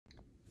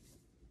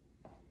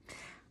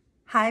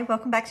Hi,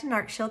 welcome back to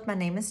Narc Shield. My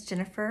name is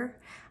Jennifer.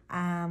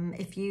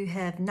 If you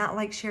have not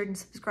liked, shared, and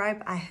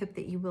subscribed, I hope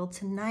that you will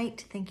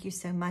tonight. Thank you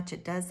so much.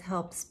 It does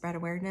help spread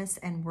awareness,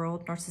 and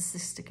World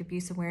Narcissistic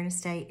Abuse Awareness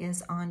Day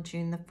is on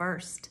June the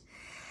 1st.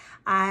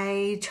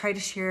 I try to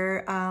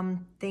share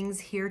things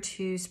here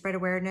to spread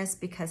awareness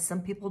because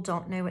some people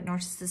don't know what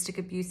narcissistic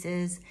abuse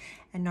is,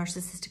 and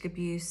narcissistic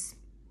abuse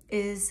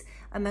is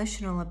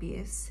emotional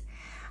abuse.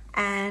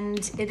 And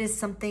it is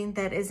something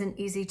that isn't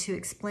easy to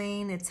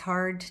explain. It's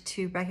hard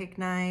to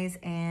recognize,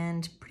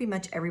 and pretty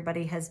much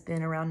everybody has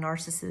been around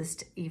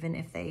narcissists, even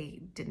if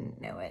they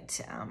didn't know it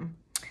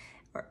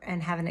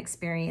and haven't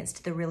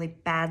experienced the really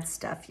bad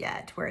stuff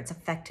yet, where it's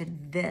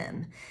affected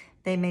them.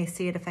 They may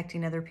see it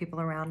affecting other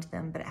people around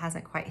them, but it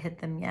hasn't quite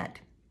hit them yet.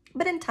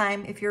 But in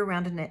time, if you're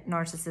around a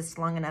narcissist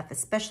long enough,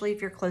 especially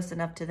if you're close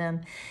enough to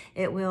them,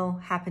 it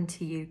will happen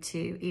to you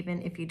too,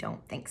 even if you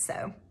don't think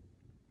so.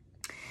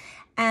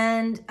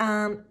 And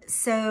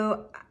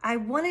so I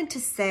wanted to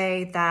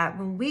say that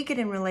when we get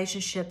in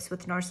relationships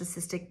with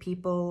narcissistic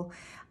people,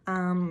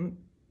 we're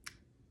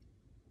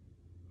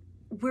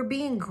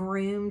being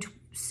groomed.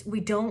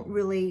 We don't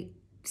really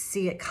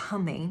see it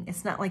coming.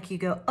 It's not like you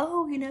go,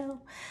 oh, you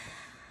know,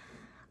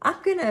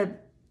 I'm going to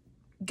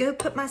go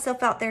put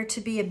myself out there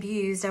to be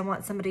abused. I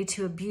want somebody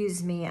to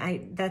abuse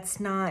me. That's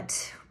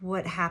not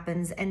what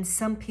happens. And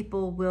some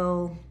people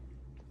will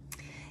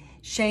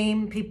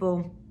shame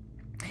people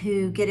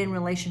who get in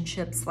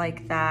relationships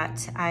like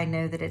that. I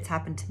know that it's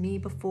happened to me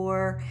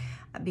before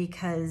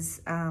because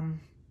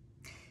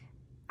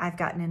I've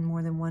gotten in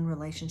more than one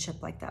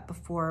relationship like that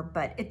before,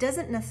 but it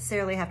doesn't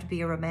necessarily have to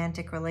be a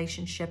romantic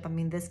relationship. I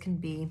mean, this can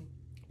be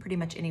pretty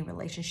much any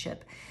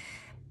relationship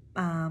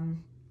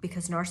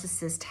because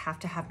narcissists have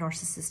to have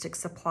narcissistic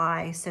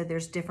supply. So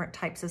there's different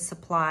types of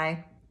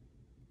supply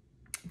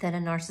that a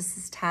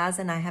narcissist has,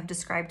 and I have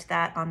described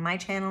that on my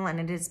channel, and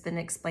it has been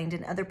explained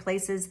in other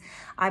places.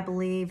 I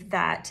believe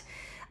that,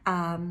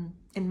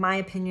 in my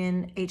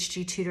opinion,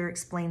 HG Tudor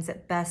explains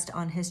it best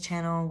on his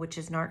channel, which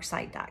is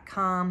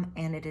narcsite.com,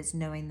 and it is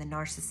Knowing the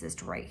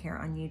Narcissist right here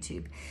on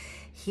YouTube.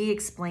 He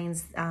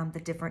explains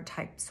the different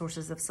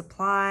sources of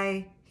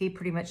supply. He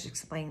pretty much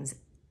explains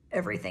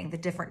everything, the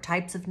different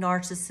types of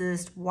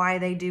narcissists, why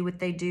they do what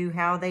they do,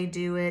 how they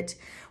do it,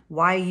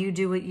 why you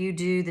do what you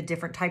do, the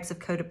different types of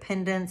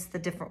codependence,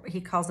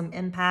 he calls them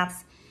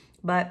empaths.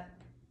 But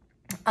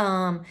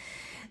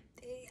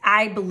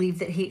I believe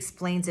that he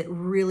explains it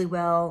really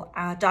well.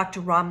 Dr.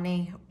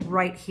 Romney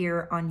right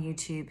here on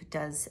YouTube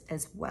does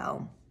as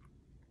well.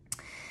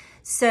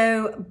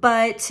 So,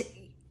 but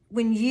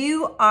when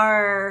you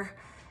are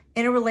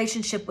in a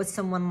relationship with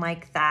someone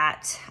like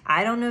that,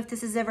 I don't know if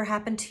this has ever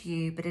happened to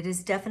you, but it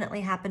has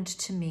definitely happened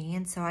to me,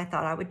 and so I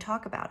thought I would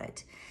talk about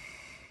it,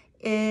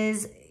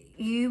 is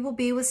you will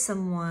be with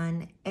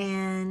someone,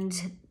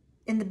 and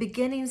in the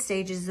beginning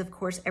stages, of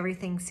course,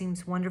 everything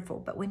seems wonderful,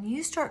 but when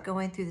you start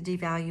going through the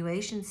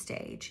devaluation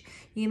stage,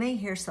 you may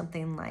hear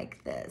something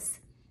like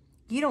this: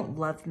 you don't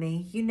love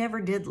me, you never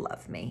did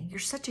love me, you're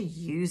such a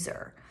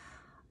user.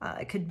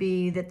 It could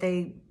be that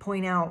they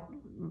point out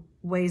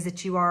ways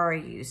that you are a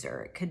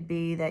user. It could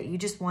be that you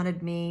just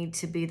wanted me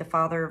to be the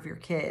father of your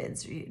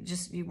kids.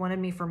 You wanted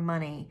me for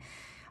money.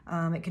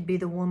 It could be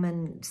the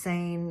woman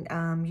saying,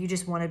 you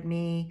just wanted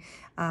me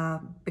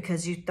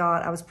because you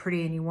thought I was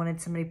pretty and you wanted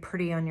somebody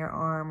pretty on your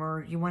arm,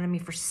 or you wanted me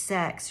for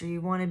sex, or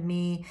you wanted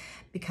me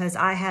because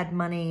I had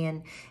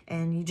money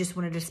and you just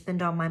wanted to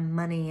spend all my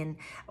money,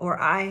 or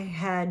I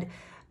had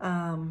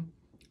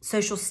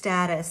social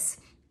status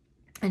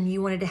and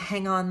you wanted to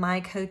hang on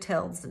my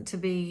coattails and to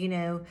be, you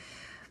know,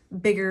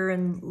 bigger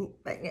and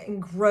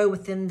grow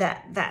within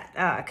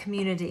that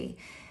community.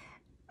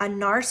 A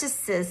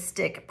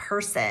narcissistic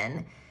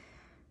person,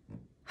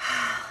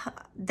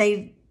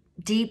 they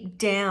deep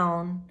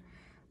down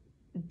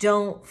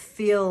don't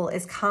feel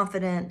as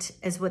confident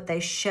as what they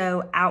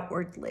show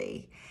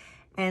outwardly.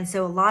 And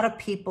so a lot of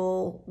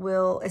people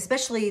will,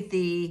 especially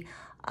the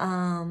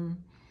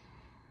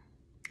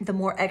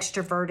more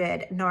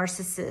extroverted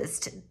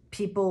narcissist,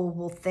 people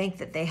will think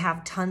that they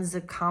have tons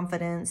of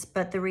confidence,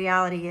 but the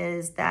reality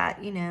is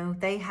that, you know,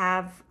 they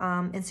have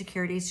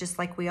insecurities just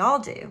like we all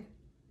do.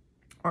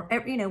 Or,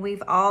 you know,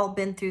 we've all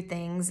been through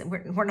things, and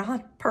we're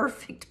not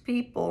perfect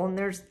people, and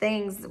there's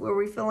things where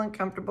we feel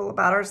uncomfortable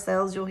about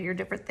ourselves. You'll hear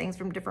different things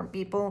from different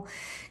people.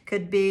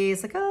 Could be,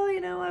 it's like, oh,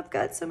 you know, I've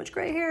got so much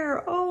gray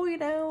hair. Oh, you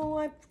know,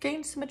 I've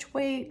gained so much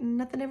weight and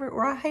nothing ever,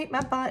 or I hate my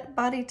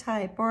body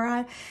type, or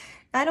I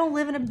don't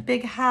live in a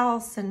big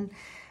house, and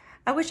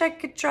I wish I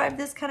could drive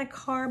this kind of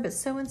car, but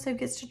so-and-so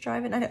gets to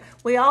drive it. I know.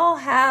 We all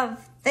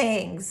have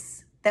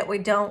things that we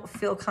don't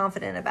feel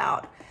confident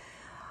about.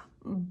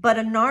 But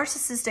a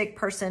narcissistic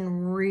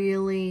person,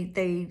 really,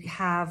 they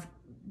have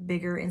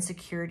bigger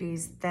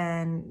insecurities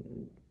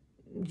than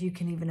you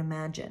can even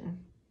imagine.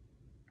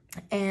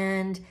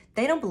 And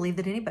they don't believe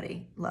that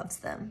anybody loves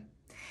them.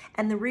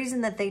 And the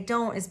reason that they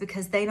don't is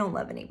because they don't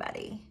love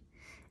anybody.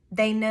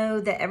 They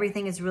know that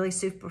everything is really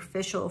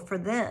superficial for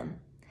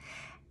them.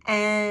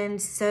 And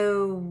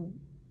so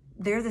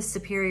they're the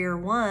superior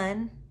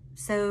one,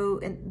 So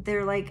and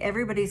they're like,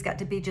 everybody's got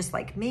to be just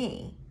like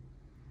me.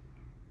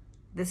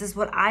 This is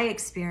what I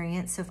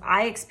experience. So if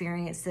I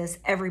experience this,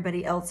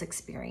 everybody else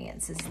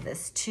experiences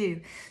this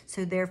too.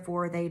 So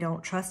therefore, they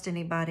don't trust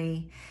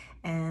anybody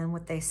and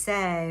what they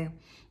say.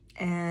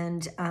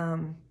 And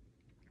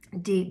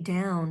deep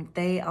down,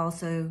 they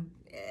also,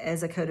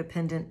 as a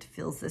codependent,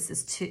 feels this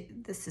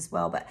as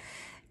well, but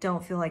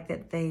don't feel like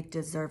that they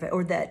deserve it,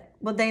 or that,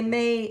 well,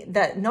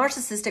 that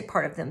narcissistic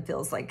part of them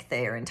feels like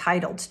they are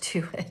entitled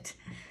to it.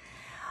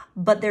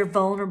 But their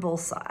vulnerable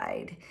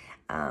side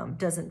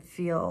doesn't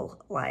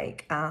feel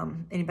like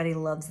anybody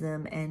loves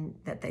them and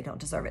that they don't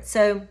deserve it.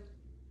 So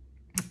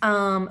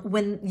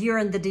when you're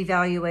in the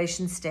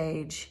devaluation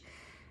stage,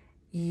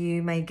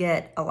 you may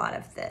get a lot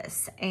of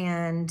this,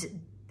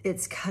 and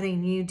it's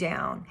cutting you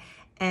down.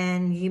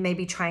 And you may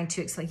be trying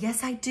to explain,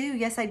 yes, I do.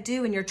 Yes, I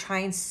do. And you're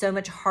trying so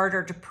much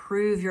harder to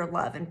prove your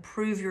love and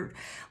prove your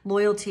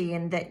loyalty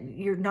and that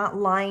you're not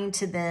lying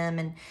to them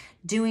and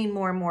doing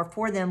more and more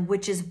for them,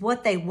 which is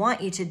what they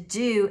want you to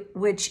do,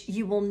 which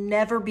you will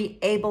never be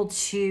able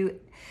to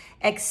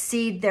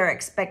exceed their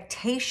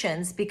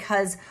expectations,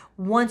 because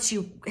once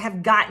you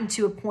have gotten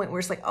to a point where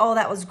it's like, oh,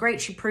 that was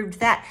great, she proved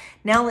that.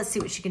 Now let's see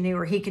what she can do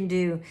or he can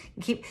do.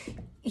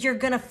 You're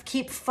going to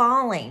keep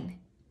falling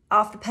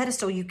off the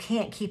pedestal. You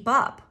can't keep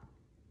up.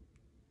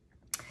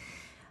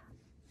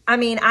 I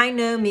mean, I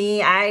know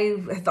me, I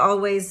have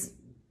always,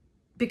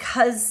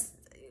 because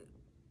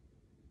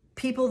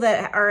people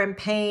that are in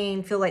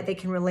pain feel like they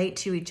can relate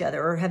to each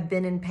other or have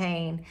been in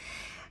pain.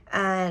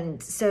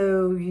 And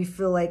so you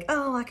feel like,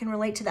 oh, I can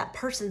relate to that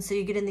person. So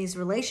you get in these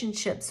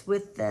relationships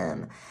with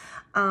them.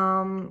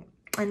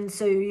 And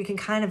so you can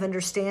kind of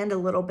understand a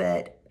little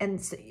bit.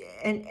 And so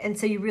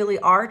you really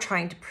are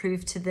trying to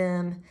prove to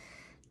them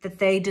that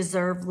they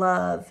deserve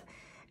love,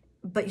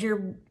 but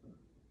you're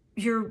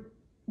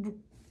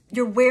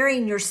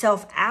wearing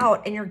yourself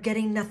out and you're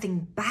getting nothing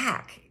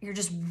back. You're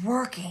just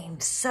working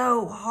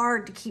so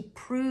hard to keep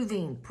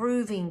proving.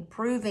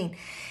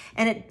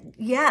 And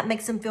it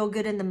makes them feel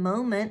good in the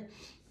moment,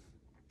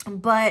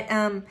 but,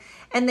 and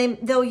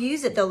they'll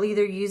use it. They'll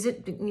either use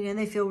it,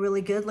 they feel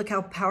really good. Look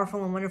how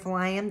powerful and wonderful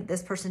I am that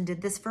this person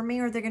did this for me,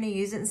 or they're going to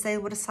use it and say,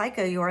 what a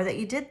psycho you are that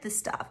you did this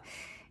stuff.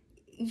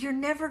 You're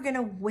never going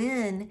to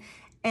win.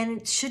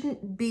 And it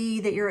shouldn't be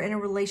that you're in a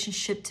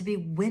relationship to be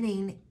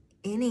winning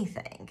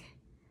anything.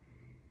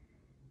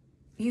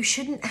 You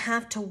shouldn't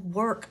have to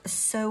work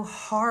so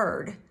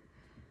hard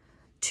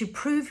to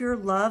prove your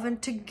love and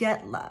to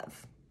get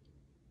love.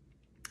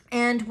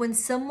 And when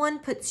someone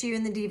puts you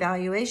in the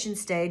devaluation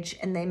stage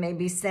and they may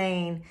be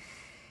saying,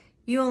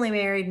 you only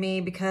married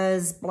me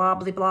because blah,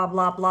 blah, blah,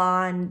 blah,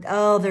 blah, and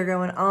oh, they're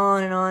going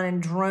on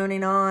and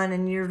droning on,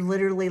 and you're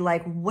literally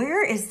like,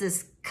 where is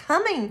this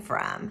coming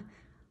from?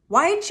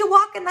 Why didn't you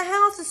walk in the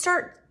house and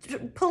start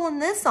pulling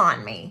this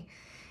on me?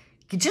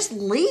 You just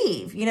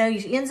leave. You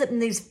ends up in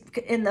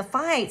the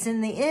fights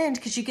in the end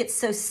because you get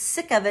so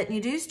sick of it, and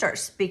you do start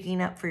speaking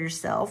up for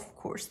yourself. Of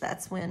course,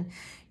 that's when,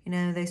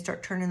 they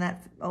start turning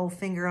that old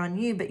finger on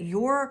you, but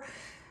you're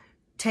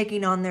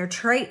taking on their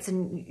traits,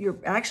 and you're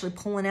actually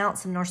pulling out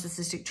some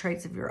narcissistic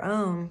traits of your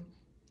own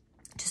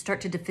to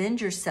start to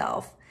defend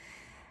yourself.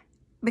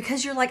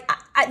 Because you're like,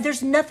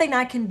 there's nothing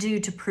I can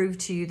do to prove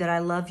to you that I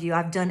love you.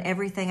 I've done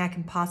everything I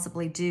can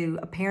possibly do.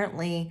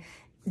 Apparently,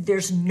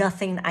 there's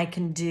nothing I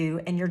can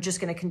do, and you're just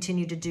going to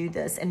continue to do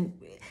this. And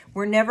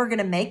we're never going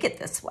to make it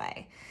this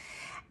way.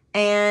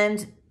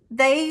 And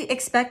they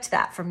expect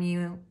that from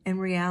you in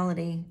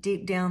reality.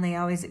 Deep down, they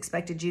always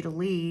expected you to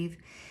leave.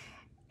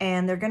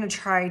 And they're going to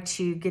try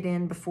to get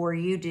in before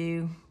you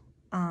do,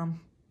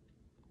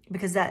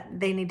 because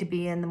they need to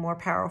be in the more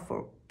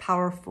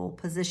powerful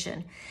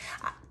position.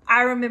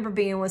 I remember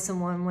being with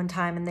someone one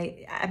time, and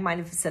I might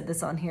have said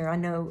this on here. I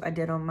know I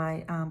did on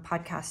my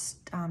podcast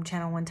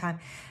channel one time.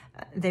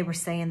 They were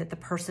saying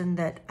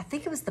that I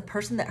think it was the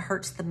person that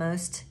hurts the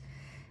most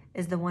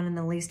is the one in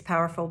the least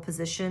powerful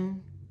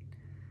position.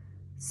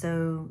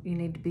 So you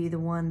need to be the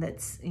one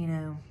that's,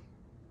 in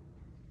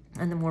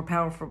the more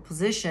powerful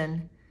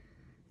position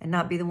and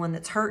not be the one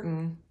that's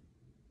hurting.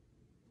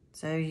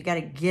 So you got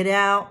to get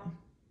out,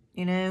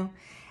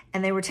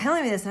 And they were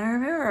telling me this, and I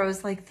remember I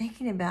was like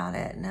thinking about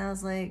it, and I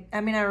was like, I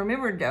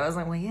remembered, I was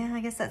like, well, yeah,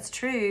 I guess that's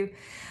true.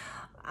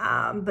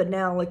 But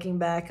now looking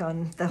back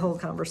on the whole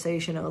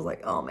conversation, I was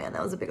like, oh man,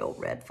 that was a big old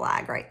red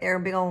flag right there. A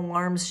big old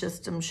alarm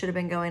system should have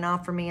been going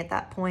off for me at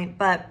that point.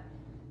 But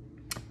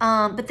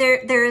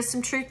there is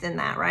some truth in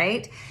that,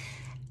 right?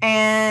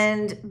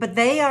 But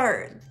they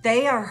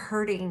are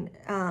hurting,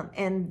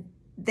 and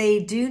they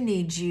do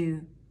need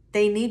you.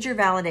 They need your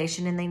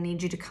validation, and they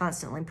need you to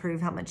constantly prove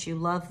how much you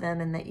love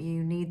them and that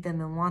you need them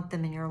and want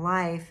them in your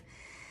life.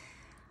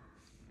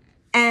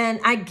 And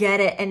I get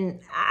it.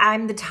 And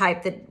I'm the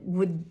type that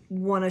would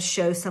want to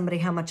show somebody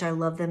how much I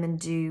love them and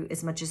do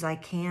as much as I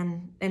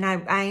can. And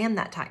I am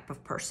that type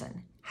of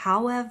person.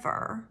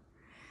 However,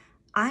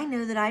 I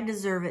know that I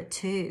deserve it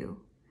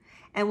too.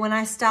 And when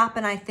I stop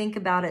and I think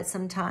about it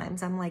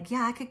sometimes, I'm like,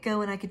 yeah, I could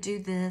go and I could do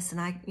this.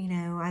 And I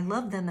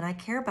love them and I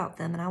care about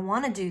them and I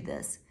want to do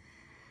this.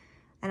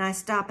 And I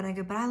stop and I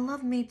go, but I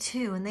love me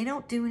too. And they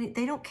don't do any,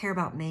 they don't care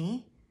about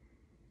me.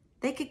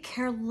 They could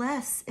care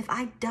less if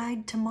I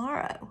died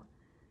tomorrow.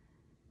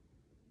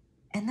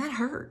 And that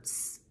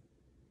hurts.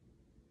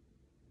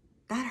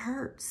 That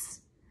hurts.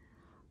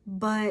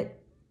 But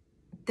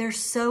they're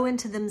so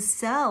into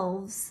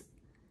themselves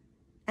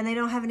and they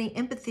don't have any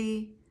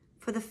empathy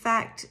for the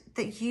fact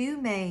that you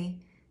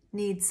may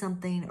need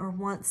something or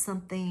want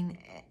something.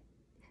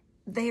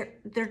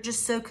 They're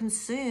just so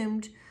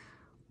consumed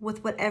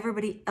with what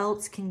everybody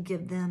else can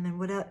give them and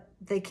what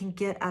they can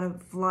get out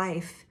of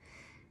life.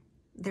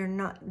 They're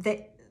not,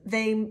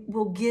 they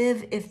will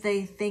give if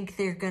they think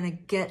they're going to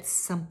get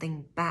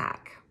something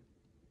back.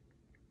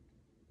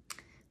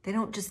 They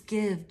don't just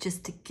give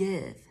just to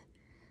give.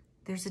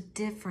 There's a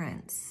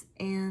difference.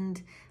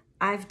 And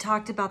I've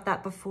talked about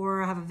that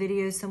before. I have a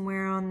video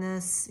somewhere on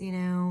this, you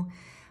know,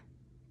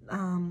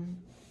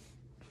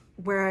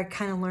 where I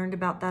kind of learned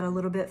about that a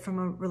little bit from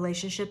a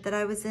relationship that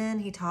I was in.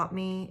 He taught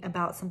me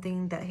about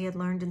something that he had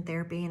learned in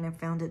therapy, and I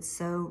found it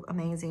so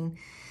amazing.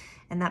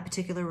 In that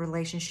particular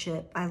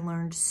relationship, I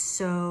learned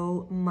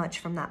so much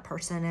from that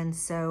person. And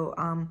so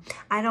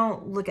I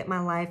don't look at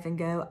my life and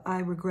go, I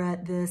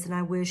regret this and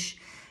I wish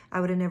I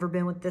would have never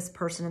been with this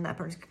person and that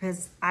person,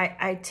 because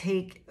I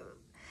take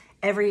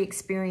every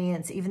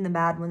experience, even the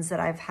bad ones that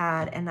I've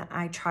had, and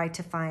I try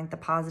to find the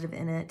positive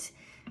in it.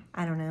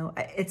 I don't know.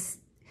 It's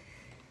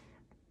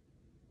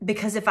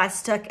because if I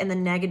stuck in the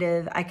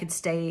negative, I could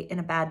stay in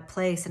a bad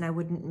place and I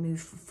wouldn't move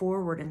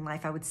forward in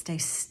life. I would stay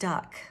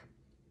stuck.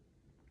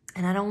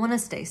 And I don't want to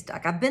stay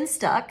stuck. I've been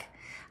stuck.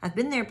 I've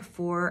been there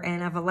before,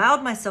 and I've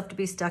allowed myself to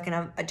be stuck,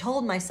 and I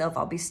told myself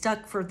I'll be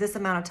stuck for this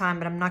amount of time,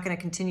 but I'm not going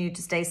to continue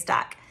to stay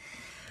stuck.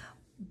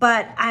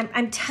 But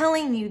I'm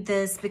telling you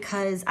this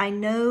because I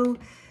know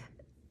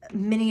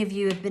many of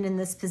you have been in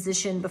this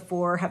position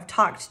before, have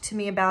talked to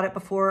me about it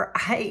before.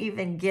 I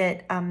even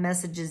get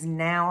messages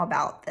now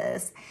about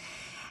this.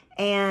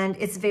 And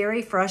it's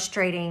very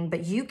frustrating,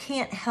 but you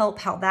can't help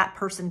how that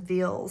person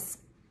feels,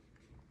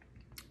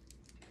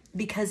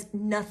 because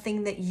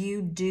nothing that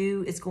you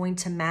do is going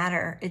to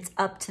matter. It's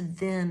up to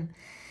them.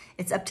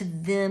 It's up to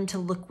them to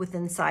look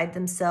within inside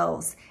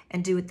themselves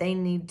and do what they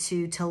need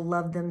to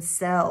love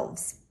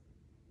themselves.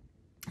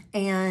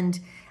 And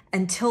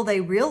until they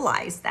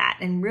realize that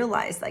and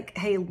realize, like,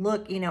 hey,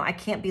 look, you know, I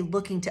can't be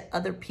looking to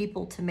other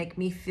people to make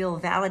me feel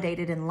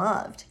validated and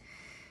loved.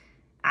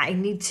 I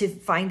need to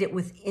find it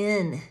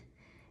within,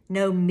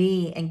 know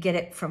me and get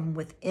it from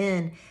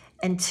within.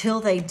 Until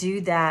they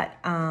do that,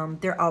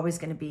 they're always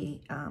going to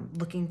be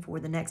looking for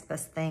the next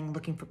best thing,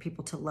 looking for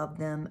people to love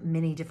them,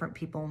 many different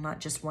people,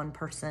 not just one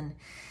person.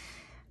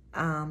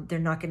 They're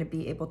not going to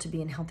be able to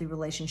be in healthy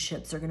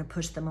relationships. They're going to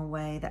push them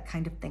away, that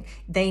kind of thing.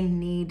 They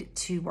need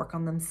to work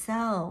on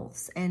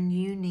themselves, and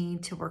you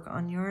need to work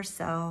on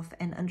yourself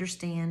and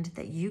understand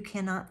that you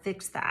cannot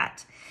fix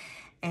that,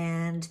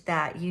 and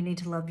that you need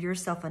to love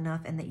yourself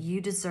enough, and that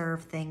you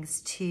deserve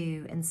things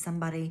too, and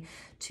somebody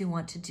to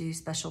want to do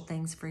special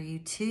things for you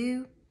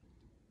too,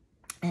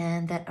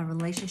 and that a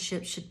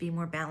relationship should be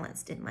more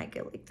balanced. It might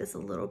go like this a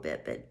little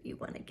bit, but you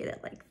want to get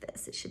it like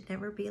this. It should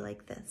never be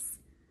like this.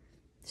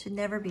 It should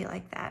never be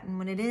like that. And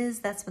when it is,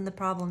 that's when the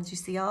problems, you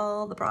see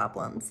all the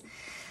problems.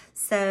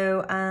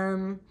 So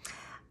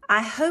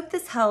I hope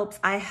this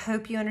helps. I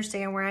hope you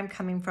understand where I'm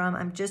coming from.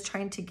 I'm just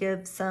trying to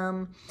give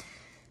some,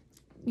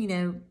 you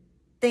know,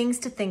 things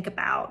to think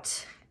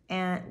about,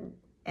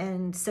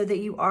 and so that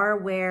you are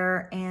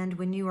aware. And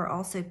when you are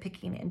also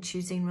picking and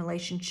choosing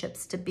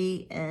relationships to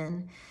be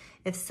in,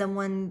 if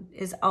someone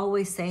is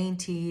always saying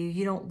to you,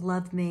 you don't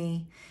love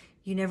me,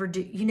 you never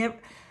do, you never,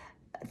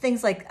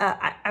 things like,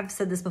 I've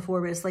said this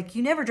before, but it's like,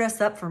 you never dress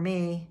up for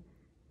me.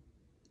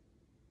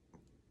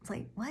 It's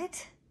like,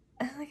 what?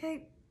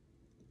 Like,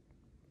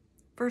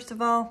 first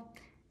of all,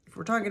 if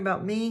we're talking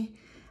about me,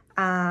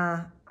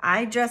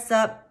 I dress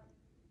up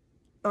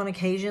on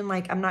occasion.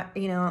 Like, I'm not,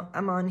 you know,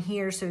 I'm on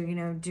here, so, you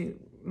know, do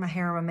my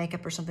hair or my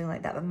makeup or something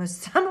like that. But most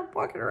of the time I'm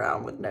walking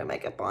around with no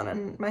makeup on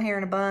and my hair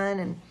in a bun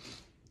and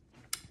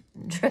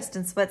dressed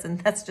in sweats, and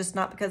that's just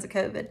not because of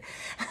COVID.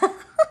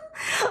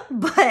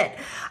 But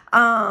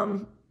I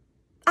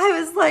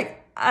was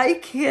like,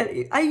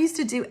 I used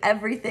to do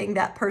everything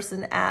that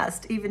person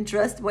asked, even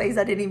dressed ways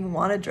I didn't even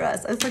want to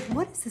dress. I was like,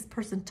 what is this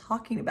person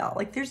talking about?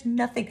 Like, there's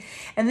nothing.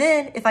 And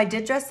then if I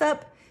did dress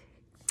up,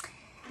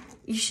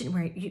 you shouldn't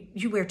wear,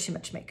 you wear too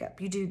much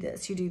makeup. You do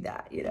this, you do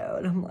that, you know?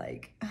 And I'm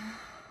like,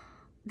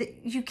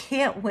 you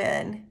can't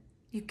win.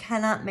 You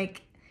cannot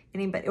make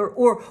anybody,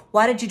 or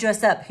why did you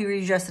dress up? Who are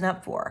you dressing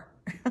up for?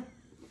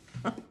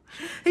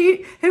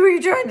 Who are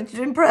you trying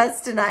to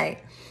impress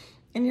tonight?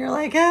 And you're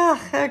like,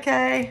 oh,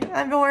 okay,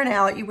 I'm worn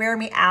out. You wear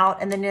me out,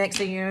 and then the next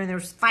thing you know,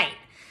 there's a fight.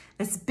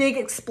 This big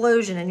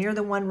explosion, and you're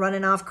the one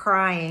running off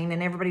crying,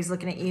 and everybody's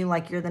looking at you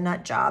like you're the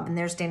nut job, and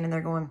they're standing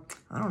there going,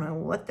 I don't know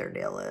what their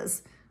deal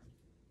is.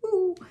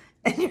 Ooh.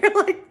 And you're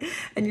like,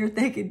 and you're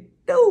thinking,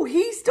 no,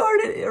 he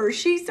started it, or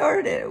she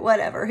started it,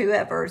 whatever,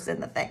 whoever's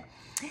in the thing.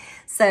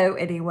 So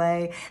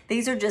anyway,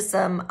 these are just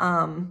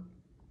some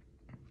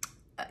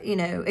you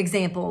know,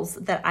 examples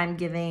that I'm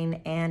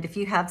giving. And if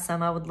you have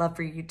some, I would love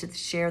for you to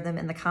share them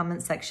in the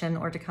comment section,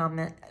 or to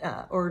comment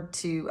or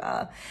to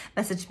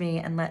message me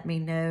and let me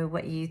know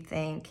what you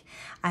think.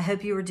 I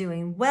hope you are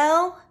doing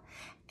well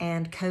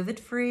and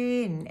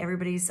COVID-free, and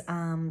everybody's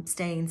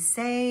staying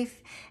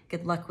safe.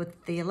 Good luck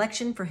with the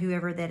election for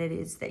whoever that it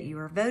is that you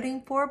are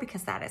voting for,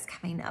 because that is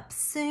coming up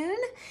soon.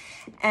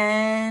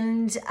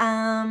 And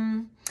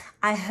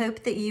I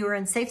hope that you are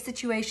in safe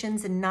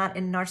situations and not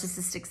in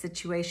narcissistic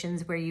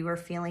situations where you are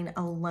feeling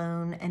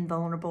alone and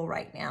vulnerable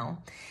right now.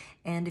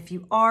 And if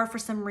you are, for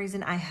some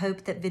reason, I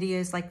hope that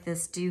videos like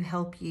this do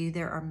help you.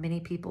 There are many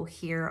people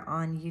here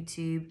on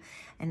YouTube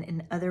and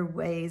in other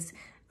ways,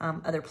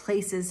 other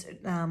places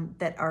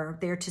that are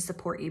there to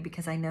support you,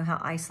 because I know how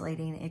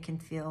isolating it can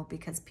feel,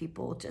 because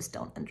people just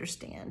don't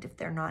understand if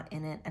they're not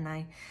in it. And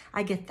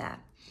I get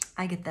that.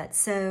 I get that.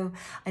 So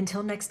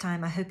until next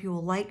time, I hope you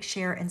will like,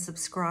 share, and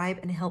subscribe,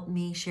 and help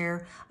me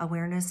share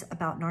awareness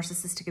about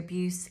narcissistic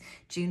abuse.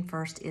 June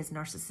 1st is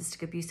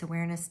Narcissistic Abuse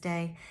Awareness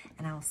Day,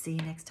 and I will see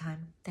you next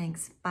time.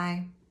 Thanks.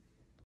 Bye.